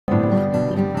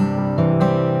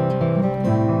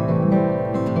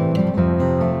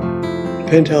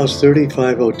Penthouse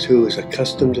 3502 is a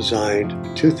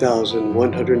custom-designed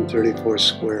 2,134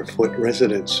 square foot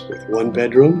residence with one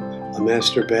bedroom, a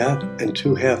master bath, and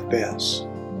 2 half baths.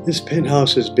 This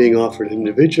penthouse is being offered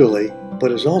individually,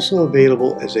 but is also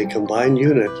available as a combined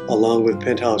unit along with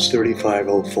Penthouse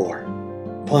 3504.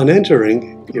 Upon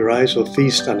entering, your eyes will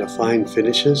feast on the fine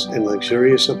finishes and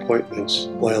luxurious appointments,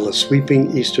 while the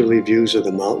sweeping easterly views of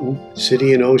the mountain,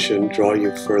 city, and ocean draw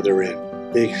you further in.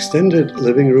 The extended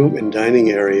living room and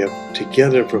dining area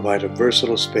together provide a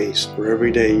versatile space for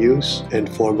everyday use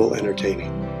and formal entertaining.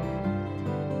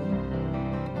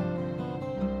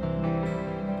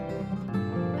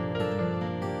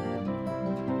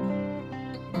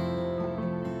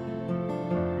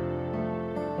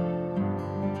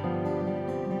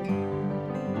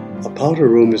 A powder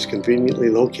room is conveniently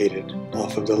located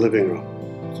off of the living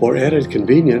room. For added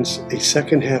convenience, a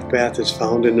second half bath is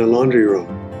found in the laundry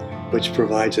room, which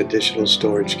provides additional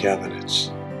storage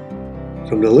cabinets.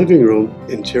 From the living room,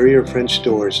 interior French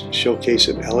doors showcase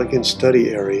an elegant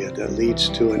study area that leads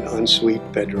to an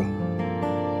ensuite bedroom.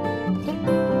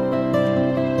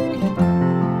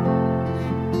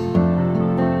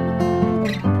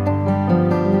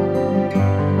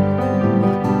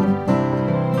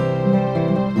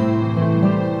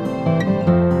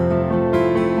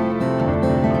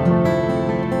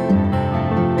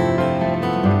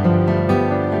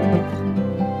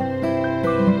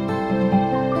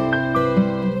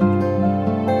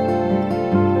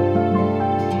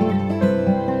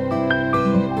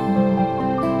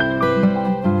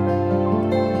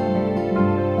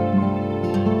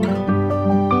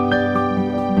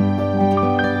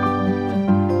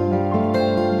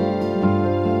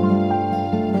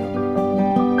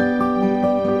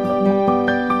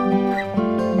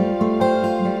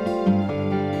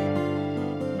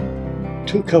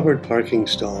 Two covered parking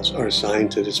stalls are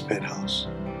assigned to this penthouse.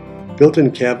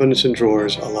 Built-in cabinets and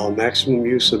drawers allow maximum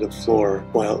use of the floor,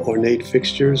 while ornate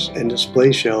fixtures and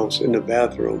display shelves in the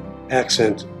bathroom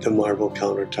accent the marble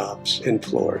countertops and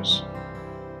floors.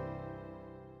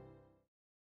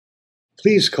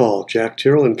 Please call Jack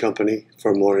Tyrrell & Company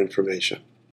for more information.